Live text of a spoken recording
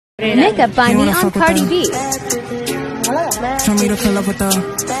Makeup by me on Cardi B.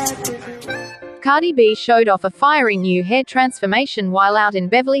 Cardi B showed off a fiery new hair transformation while out in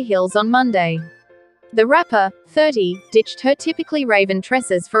Beverly Hills on Monday. The rapper, 30, ditched her typically raven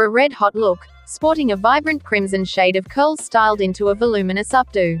tresses for a red-hot look, sporting a vibrant crimson shade of curls styled into a voluminous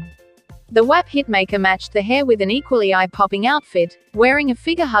updo. The WAP hitmaker matched the hair with an equally eye-popping outfit, wearing a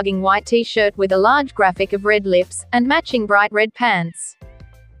figure-hugging white t-shirt with a large graphic of red lips, and matching bright red pants.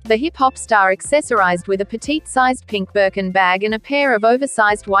 The hip-hop star accessorized with a petite-sized pink Birkin bag and a pair of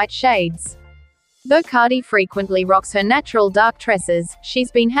oversized white shades. Though Cardi frequently rocks her natural dark tresses,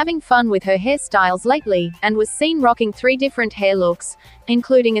 she's been having fun with her hairstyles lately, and was seen rocking 3 different hair looks,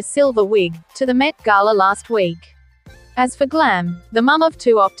 including a silver wig, to the Met Gala last week. As for glam, the mum of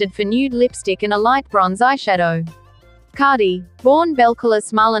 2 opted for nude lipstick and a light bronze eyeshadow. Cardi, born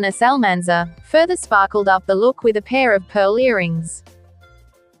Belcalis Mulinus Almanza, further sparkled up the look with a pair of pearl earrings.